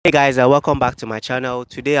Hey guys, welcome back to my channel.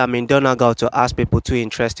 Today I'm in Donegal to ask people two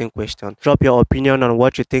interesting questions. Drop your opinion on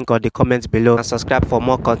what you think on the comments below and subscribe for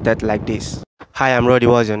more content like this. Hi, I'm Roddy.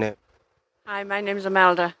 What's your name? Hi, my name is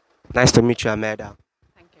Imelda. Nice to meet you, Imelda.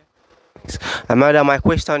 Thank you. Imelda, my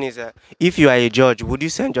question is, if you are a judge, would you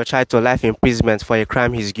send your child to life imprisonment for a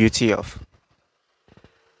crime he's guilty of?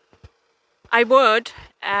 I would,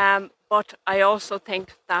 but I also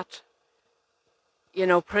think that,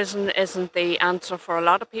 prison isn't the answer for a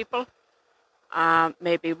lot of people.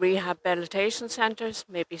 Maybe rehabilitation centres,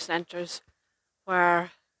 maybe centres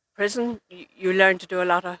where prison, you learn to do a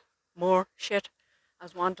lot of more shit,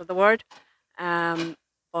 as want of the word.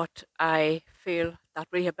 But I feel that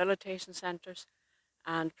rehabilitation centres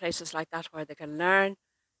and places like that where they can learn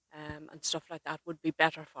and stuff like that would be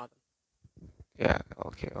better for them. Yeah.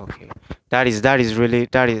 Okay. That is really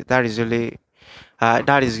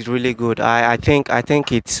good. I think I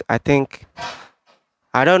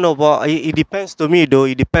don't know, but it depends to me though.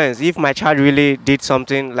 It depends if my child really did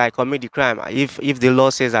something like commit the crime. If the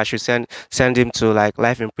law says I should send him to like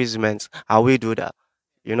life imprisonment, I will do that.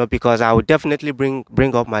 Because I would definitely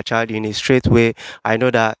bring up my child in a straight way. I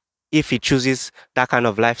know that if he chooses that kind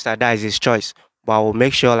of lifestyle, that is his choice. But I will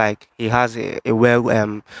make sure like he has a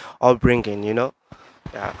well upbringing. Yeah.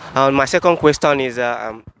 My second question is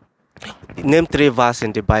name 3 verses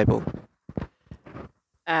in the Bible.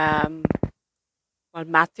 Well,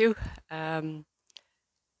 Matthew. I'm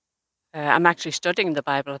actually studying the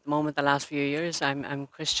Bible at the moment. The last few years, I'm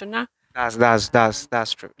Christian now.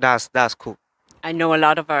 That's true. That's cool. I know a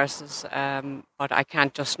lot of verses, but I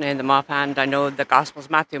can't just name them offhand. I know the Gospels: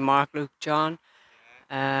 Matthew, Mark, Luke, John,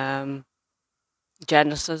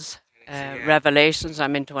 Genesis, Revelations.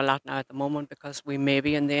 I'm into a lot now at the moment because we may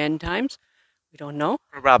be in the end times. We don't know.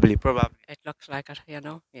 Probably. It looks like it,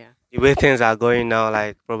 Yeah. The way things are going now,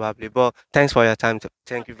 like probably. But thanks for your time.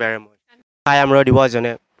 Thank you very much. Hi, I'm Roddy. What's your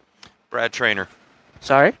name? Brad Trainer.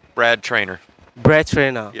 Sorry? Brad Trainer. Brad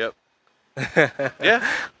Trainer. Yep. Yeah.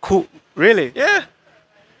 Cool. Really? Yeah.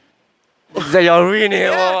 Is that your real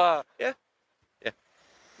name? Yeah. Yeah.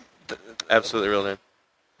 Absolutely real name.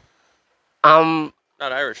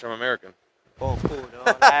 Not Irish. I'm American. Oh, cool. No,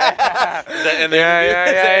 Yeah.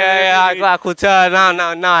 I could tell now.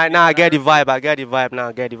 I get the vibe. Now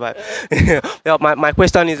I get the vibe. Yeah, my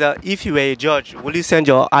question is, if you were a judge, would you send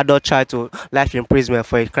your adult child to life imprisonment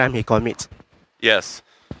for a crime he commits? Yes.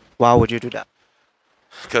 Why would you do that?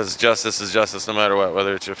 Because justice is justice, no matter what.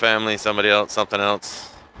 Whether it's your family, somebody else, something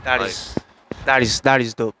else. That is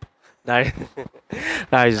dope.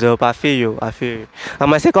 That is dope. I feel you.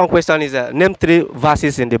 And my second question is, name 3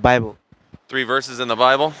 verses in the Bible. 3 verses in the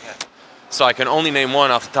Bible. Yeah. So I can only name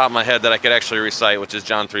one off the top of my head that I could actually recite, which is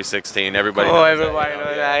John 3:16. Everybody. Everybody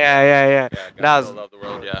knows that. Yeah. God so loved the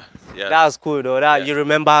world. Yeah. That was cool though. You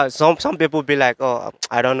remember. Some people be like, oh,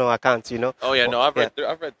 I don't know, I can't. Oh yeah, no, I've read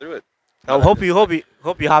through it. I hope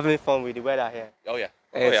you're having fun with the weather here. Oh yeah.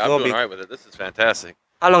 I'm doing all right with it. This is fantastic.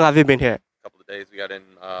 How long have you been here? A couple of days. We got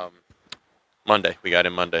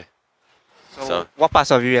in Monday. So what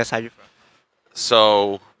part of US are you from?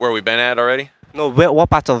 So where we been at already? No, what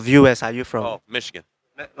part of US are you from? Oh, Michigan.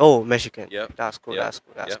 Oh, Michigan. Yep. That's cool. Yep. That's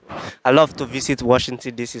cool. Yep. Cool. I love to visit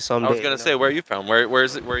Washington DC someday. I was gonna say, where are you from? Where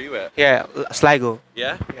is it? Where are you at? Yeah, Sligo.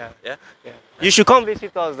 Yeah. Yeah. You should come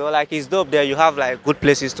visit us though. Like it's dope there. You have like good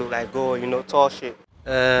places to like go. Tour shit.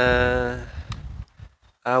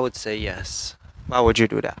 I would say yes. Why would you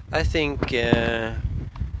do that? I think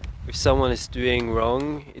if someone is doing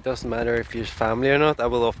wrong, it doesn't matter if you're family or not. I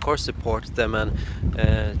will of course support them and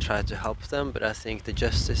try to help them, but I think the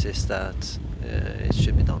justice is that it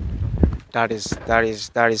should be done. That is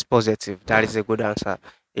positive. That is a good answer.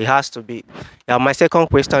 It has to be. Yeah. My second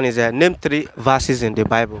question is, name 3 verses in the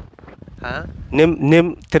Bible. Huh?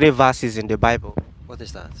 Name 3 verses in the Bible. What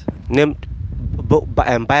is that? Name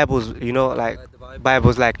Bibles. Like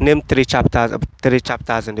Bibles. Like name 3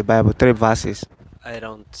 chapters in the Bible. 3 verses. I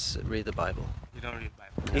don't read the Bible. You don't read the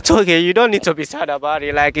Bible. It's okay. You don't need to be sad about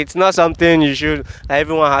it. Like it's not something you should. Like,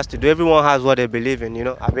 everyone has to do. Everyone has what they believe in.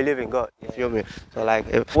 I believe in God. You feel me? So like,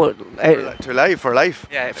 for life.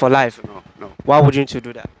 Yeah, for life. No. Why would you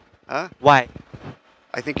do that? Huh? Why?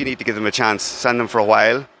 I think you need to give them a chance. Send them for a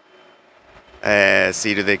while.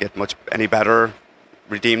 See do they get any better,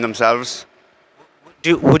 redeem themselves.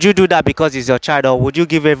 Would you do that because it's your child, or would you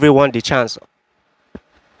give everyone the chance?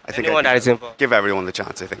 I think Anyone that is involved. Give everyone the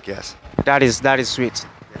chance. I think yes. That is sweet.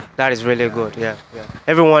 That is really good. Yeah.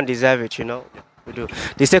 Everyone deserves it. We do.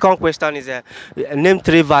 The second question is, name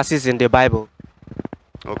 3 verses in the Bible.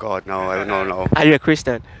 Oh God, no. Are you a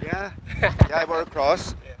Christian? Yeah. I wear a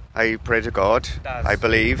cross. I pray to God. I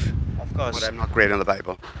believe. Of Of course. but I'm not great on the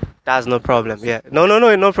Bible. That's no problem. Yeah.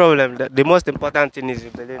 No problem. The most important thing is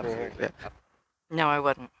you believe in Him. Yeah. No, I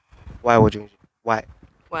wouldn't. Why would you? Why?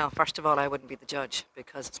 Well, first of all, I wouldn't be the judge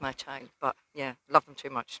because it's my child. But yeah, love them too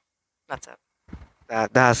much. That's it.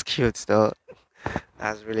 That's cute, though.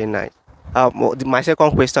 That's really nice. My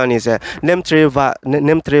second question is name three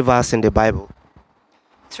verses in the Bible.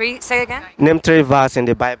 3, say again? Name 3 verses in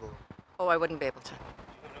the Bible. Oh, I wouldn't be able to.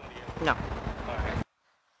 No.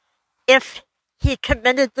 If he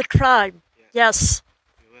committed the crime, yes,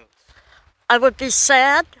 I would be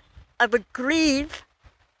sad. I would grieve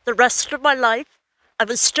the rest of my life. I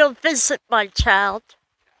would still visit my child.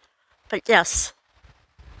 But yes.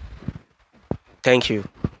 Thank you.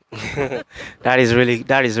 that is really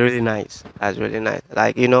nice. That's really nice.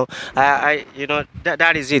 Like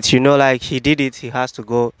that is it. Like he did it. He has to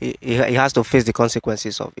go. He has to face the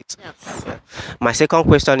consequences of it. Yes. Yeah. My second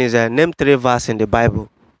question is name 3 verses in the Bible.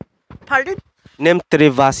 Pardon? Name 3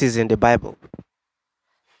 verses in the Bible.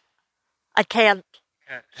 I can't.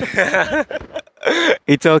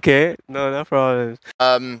 It's okay. No problem.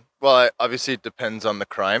 Well, obviously it depends on the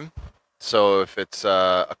crime. So if it's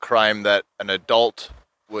a crime that an adult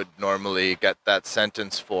would normally get that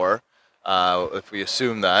sentence for, if we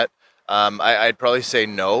assume that, I'd probably say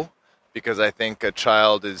no, because I think a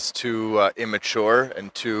child is too immature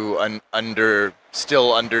and too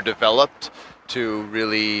still underdeveloped to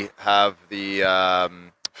really have the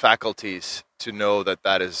faculties to know that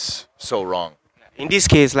that is so wrong. In this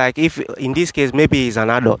case, maybe he's an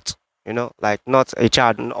adult, like not a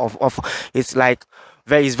child it's like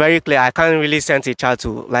it's very clear. I can't really send a child to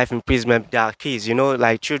life imprisonment. They are kids,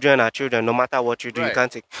 like children are children. No matter what you do, you Right.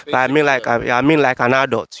 can't take. But I mean like an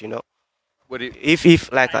adult, What do you,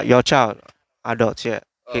 If like your child, adult, yeah,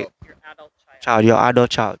 oh, your adult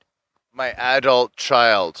child. my adult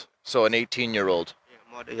child, so an 18-year-old.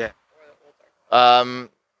 Yeah.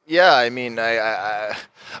 Yeah, I mean,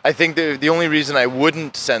 I think the only reason I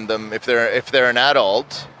wouldn't send them if they're an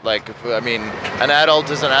adult, an adult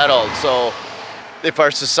is an adult. So if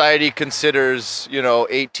our society considers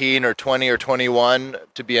 18 or 20 or 21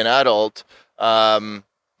 to be an adult,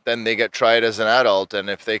 then they get tried as an adult, and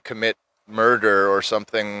if they commit murder or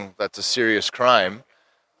something that's a serious crime,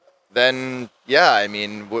 then yeah, I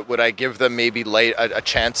mean, would I give them maybe a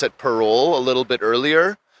chance at parole a little bit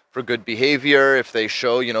earlier for good behavior if they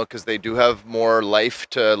show, because they do have more life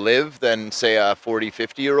to live than say a 40,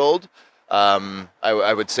 50-year-old.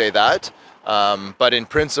 I would say that. But in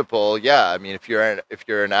principle, yeah, I mean, if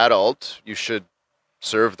you're an adult, you should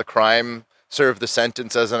serve the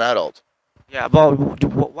sentence as an adult. Yeah, but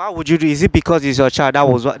why would you do? Is it because it's your child?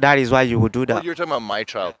 That is why you would do that. Well, you're talking about my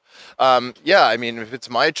child. Yeah, I mean, if it's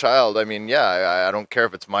my child, I mean, yeah, I don't care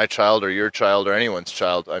if it's my child or your child or anyone's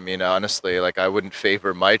child. I mean, honestly, I wouldn't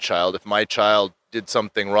favor my child. If my child did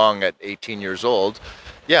something wrong at 18 years old,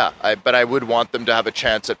 yeah, but I would want them to have a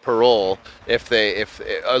chance at parole if a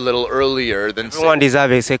little earlier than Everyone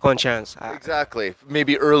deserves a second chance. Exactly,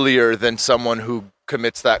 maybe earlier than someone who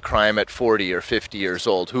commits that crime at 40 or 50 years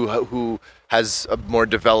old, who has a more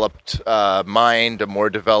developed mind, a more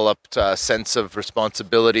developed sense of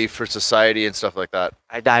responsibility for society and stuff like that.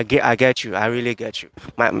 I get you. I really get you.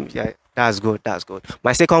 Yeah, that's good.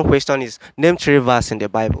 My second question is name 3 verses in the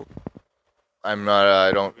Bible. I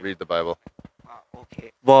don't read the Bible.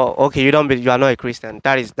 Okay. Well, okay, you are not a Christian.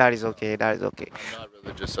 That is okay. That is okay. I'm not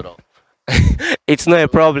religious at all. It's not a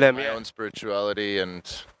problem. My own spirituality, and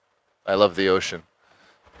I love the ocean.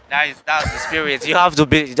 That's the spirit. You have to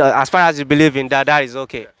be, as far as you believe in that. That is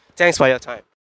okay. Thanks for your time.